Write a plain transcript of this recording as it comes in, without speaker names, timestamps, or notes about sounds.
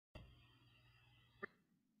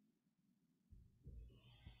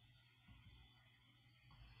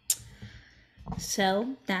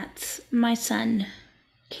So that's my son,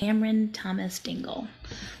 Cameron Thomas Dingle,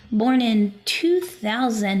 born in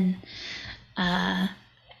 2000, and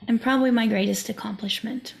probably my greatest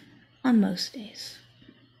accomplishment on most days.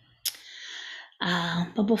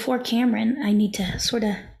 But before Cameron, I need to sort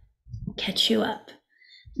of catch you up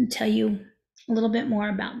and tell you a little bit more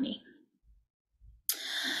about me.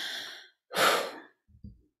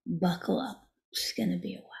 Buckle up. It's going to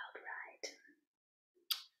be a wild ride.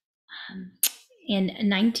 In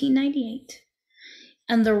 1998,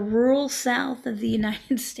 in the rural south of the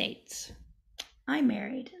United States, I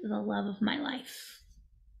married the love of my life,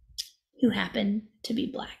 who happened to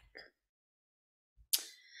be Black.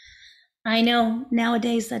 I know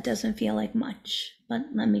nowadays that doesn't feel like much, but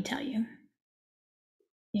let me tell you,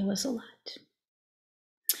 it was a lot.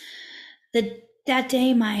 That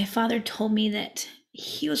day, my father told me that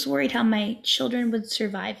he was worried how my children would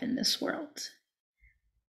survive in this world.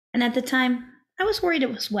 And at the time, I was worried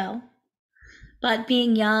it was well. But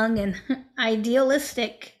being young and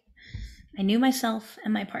idealistic, I knew myself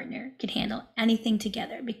and my partner could handle anything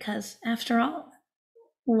together because, after all,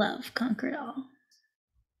 love conquered all.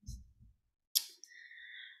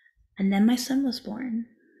 And then my son was born.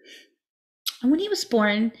 And when he was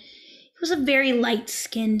born, he was a very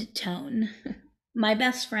light-skinned tone. My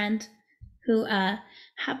best friend, who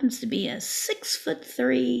happens to be a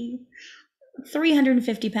 6'3",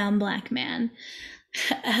 350-pound Black man,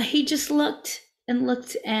 he just looked and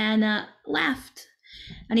laughed.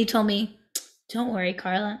 And he told me, "Don't worry,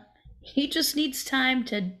 Carla. He just needs time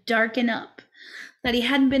to darken up," that he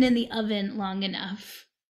hadn't been in the oven long enough.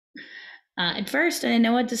 At first, I didn't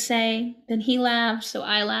know what to say. Then he laughed, so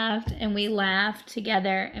I laughed, and we laughed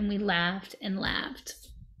together, and we laughed and laughed.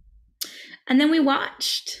 And then we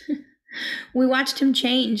watched. We watched him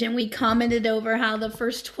change, and we commented over how the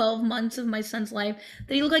first 12 months of my son's life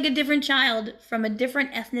that he looked like a different child from a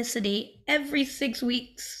different ethnicity every 6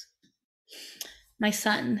 weeks. My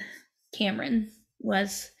son, Cameron,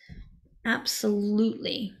 was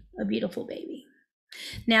absolutely a beautiful baby.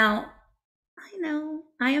 Now, I know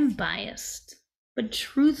I am biased, but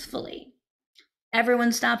truthfully,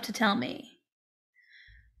 everyone stopped to tell me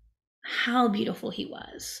how beautiful he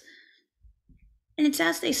was. And it's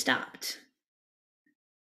as they stopped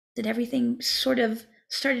that everything sort of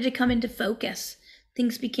started to come into focus.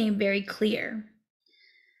 Things became very clear.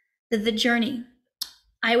 That the journey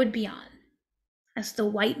I would be on as the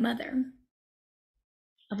white mother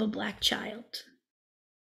of a Black child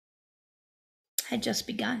had just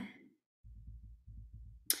begun.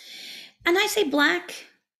 And I say Black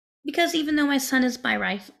because even though my son is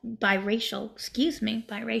biracial,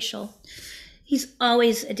 he's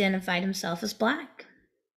always identified himself as Black.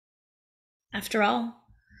 After all,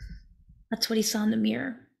 that's what he saw in the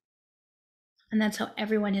mirror. And that's how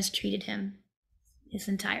everyone has treated him his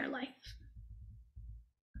entire life.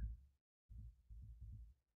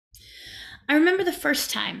 I remember the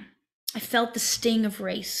first time I felt the sting of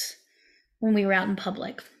race when we were out in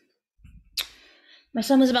public. My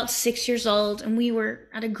son was about 6 years old, and we were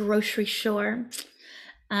at a grocery store.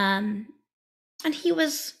 And he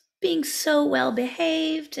was being so well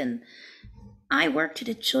behaved, and I worked at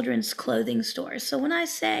a children's clothing store. So when I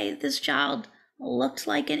say this child looked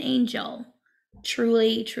like an angel,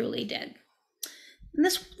 truly, truly did. And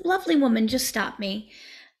this lovely woman just stopped me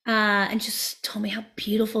and just told me how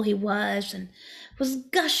beautiful he was and was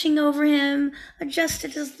gushing over him,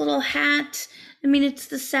 adjusted his little hat. I mean, it's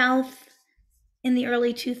the South in the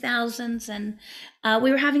early 2000s, and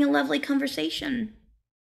we were having a lovely conversation.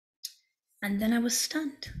 And then I was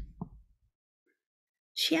stunned.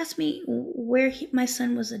 She asked me where my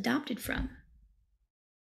son was adopted from.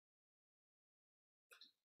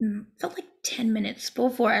 It felt like 10 minutes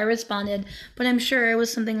before I responded, but I'm sure it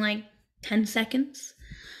was something like 10 seconds.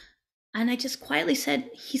 And I just quietly said,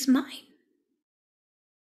 "He's mine."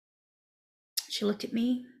 She looked at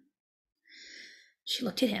me. She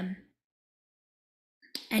looked at him.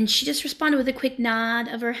 And she just responded with a quick nod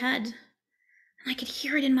of her head. And I could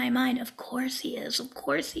hear it in my mind. Of course he is. Of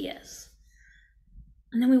course he is.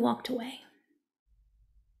 And then we walked away.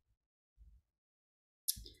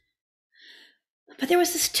 But there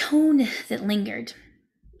was this tone that lingered.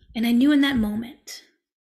 And I knew in that moment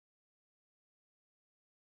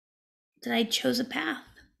that I chose a path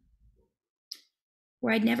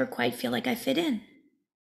where I'd never quite feel like I fit in.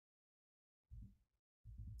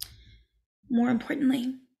 More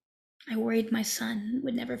importantly, I worried my son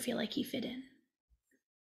would never feel like he fit in.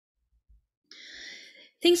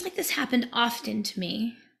 Things like this happened often to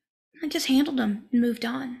me. I just handled them and moved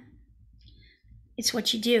on. It's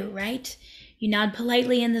what you do, right? You nod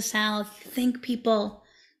politely in the South, thank people,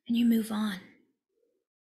 and you move on.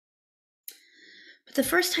 But the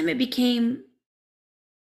first time it became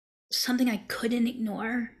something I couldn't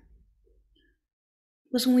ignore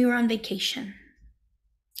was when we were on vacation.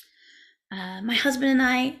 My husband and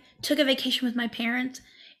I took a vacation with my parents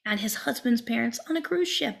and his husband's parents on a cruise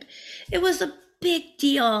ship. It was a big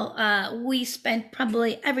deal. We spent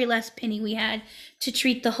probably every last penny we had to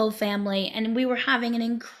treat the whole family, and we were having an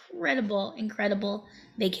incredible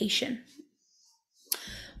vacation.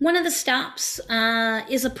 One of the stops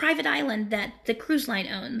is a private island that the cruise line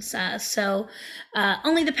owns. So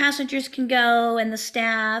only the passengers can go and the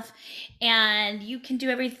staff. And you can do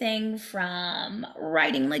everything from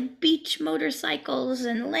riding like beach motorcycles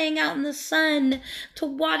and laying out in the sun to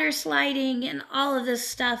water sliding and all of this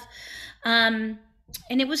stuff. And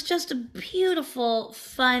it was just a beautiful,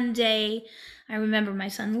 fun day. I remember my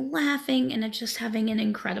son laughing and just having an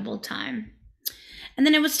incredible time. And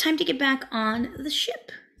then it was time to get back on the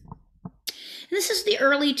ship. And this is the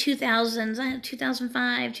early 2000s,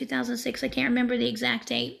 2005, 2006, I can't remember the exact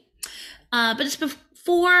date. But it's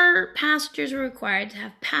before passengers were required to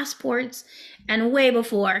have passports and way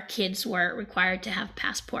before kids were required to have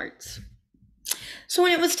passports. So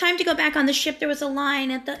when it was time to go back on the ship, there was a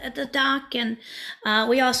line at the dock, and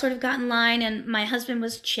we all sort of got in line, and my husband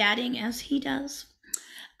was chatting, as he does,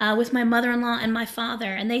 with my mother-in-law and my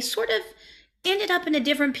father, and they sort of ended up in a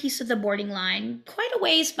different piece of the boarding line, quite a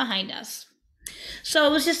ways behind us. So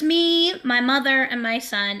it was just me, my mother, and my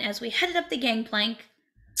son as we headed up the gangplank,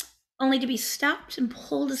 only to be stopped and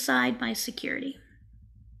pulled aside by security.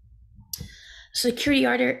 Security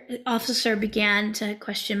officer began to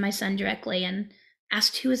question my son directly and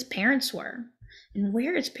asked who his parents were and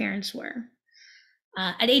where his parents were.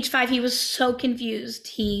 At age 5, he was so confused.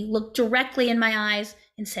 He looked directly in my eyes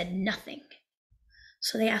and said nothing.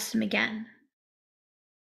 So they asked him again,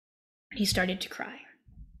 and he started to cry.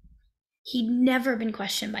 He'd never been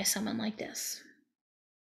questioned by someone like this.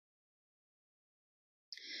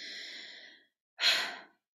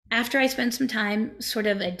 After I spent some time sort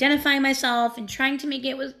of identifying myself and trying to make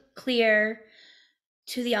it clear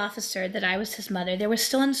to the officer that I was his mother, there was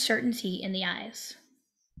still uncertainty in the eyes.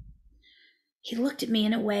 He looked at me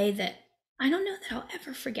in a way that I don't know that I'll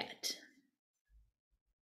ever forget.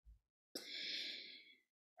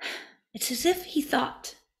 It's as if he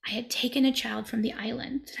thought I had taken a child from the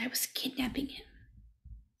island, that I was kidnapping him.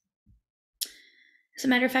 As a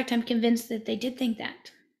matter of fact, I'm convinced that they did think that.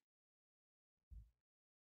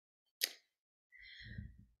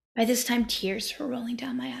 By this time, tears were rolling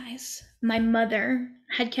down my eyes. My mother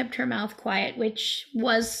had kept her mouth quiet, which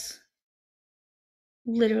was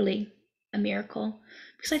literally a miracle,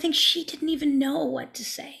 because I think she didn't even know what to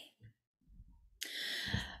say.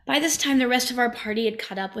 By this time, the rest of our party had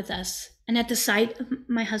caught up with us, and at the sight of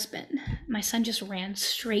my husband, my son just ran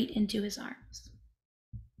straight into his arms.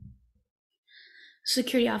 The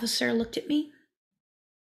security officer looked at me,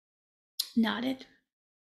 nodded,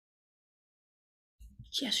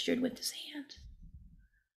 gestured with his hand,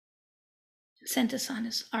 and sent us on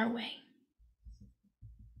our way.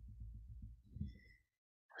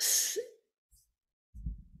 I was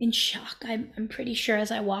in shock, I'm pretty sure,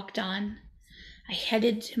 as I walked on. I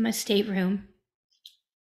headed to my stateroom,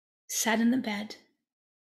 sat in the bed,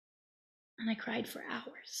 and I cried for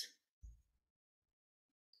hours.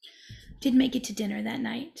 Didn't make it to dinner that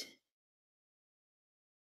night,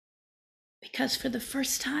 because for the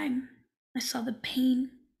first time, I saw the pain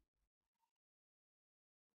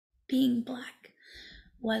being Black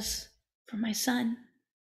was for my son,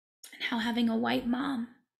 and how having a white mom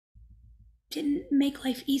didn't make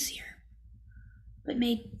life easier, but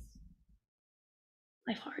made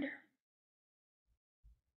life harder.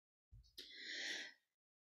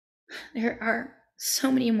 There are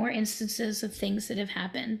so many more instances of things that have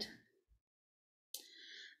happened,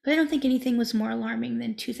 but I don't think anything was more alarming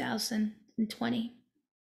than 2020.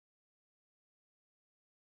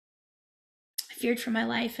 I feared for my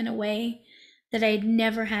life in a way that I had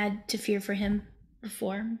never had to fear for him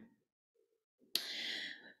before.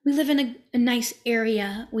 We live in a nice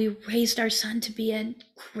area. We raised our son to be a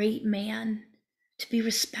great man, to be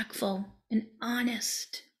respectful and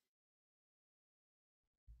honest.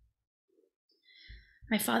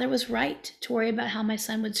 My father was right to worry about how my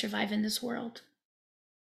son would survive in this world.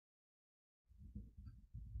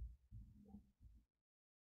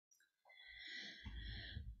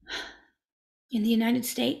 In the United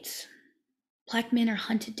States, Black men are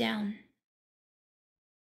hunted down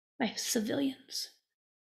by civilians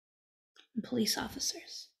and police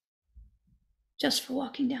officers just for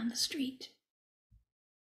walking down the street.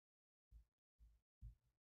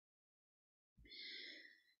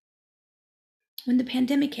 When the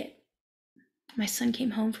pandemic hit, my son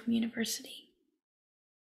came home from university.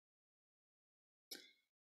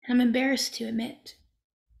 And I'm embarrassed to admit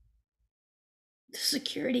the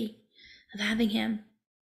security of having him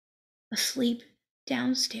asleep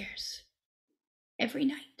downstairs every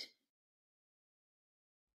night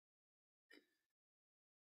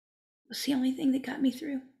was the only thing that got me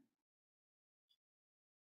through.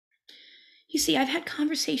 You see, I've had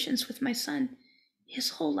conversations with my son his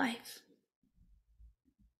whole life.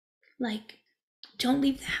 Like, don't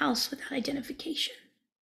leave the house without identification.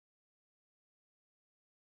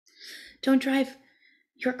 Don't drive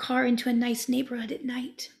your car into a nice neighborhood at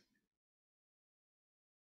night.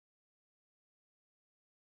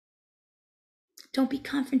 Don't be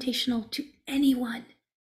confrontational to anyone,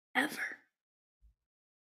 ever.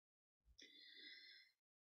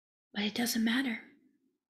 But it doesn't matter.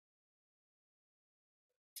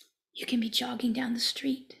 You can be jogging down the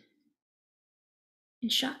street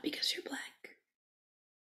and shot because you're black.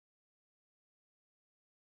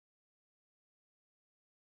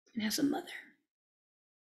 And as a mother,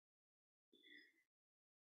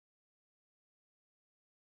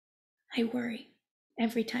 I worry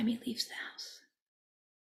every time he leaves the house.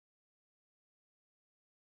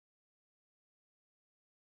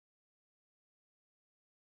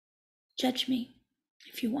 Judge me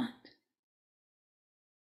if you want.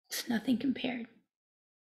 It's nothing compared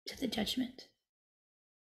to the judgment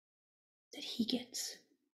that he gets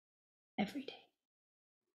every day.